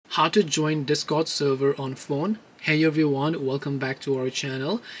How to join Discord server on phone. Hey everyone, welcome back to our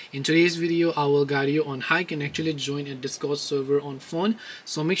channel. In today's video I will guide you on how you can actually join a Discord server on phone,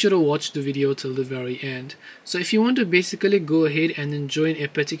 so make sure to watch the video till the very end. So if you want to basically go ahead and then join a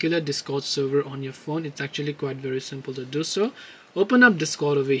particular Discord server on your phone, it's actually quite very simple to do so. Open up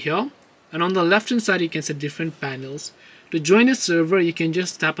Discord over here, and on the left hand side you can see different panels. To join a server you can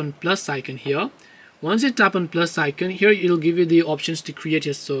just tap on plus icon here. Once you tap on plus icon here, it'll give you the options to create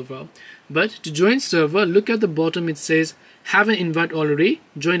your server. But to join server, look at the bottom, it says have an invite already,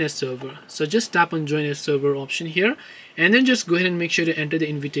 join a server. So just tap on join a server option here, and then just go ahead and make sure to enter the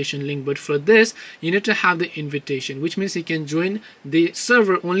invitation link. But for this you need to have the invitation, which means you can join the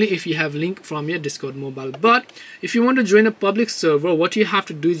server only if you have link from your Discord mobile. But if you want to join a public server, what you have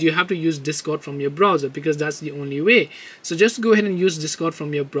to do is you have to use Discord from your browser, because that's the only way. So just go ahead and use Discord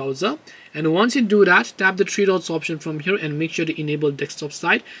from your browser, and once you do that, tap the three dots option from here and make sure to enable desktop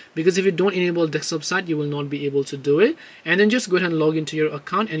site, because if you don't enable desktop site you will not be able to do it. And then just go ahead and log into your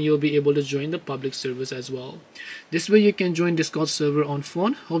account and you'll be able to join the public servers as well. This way you can join Discord server on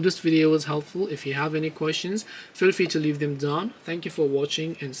phone. Hope this video was helpful. If you have any questions, feel free to leave them down. Thank you for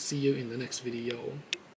watching and see you in the next video.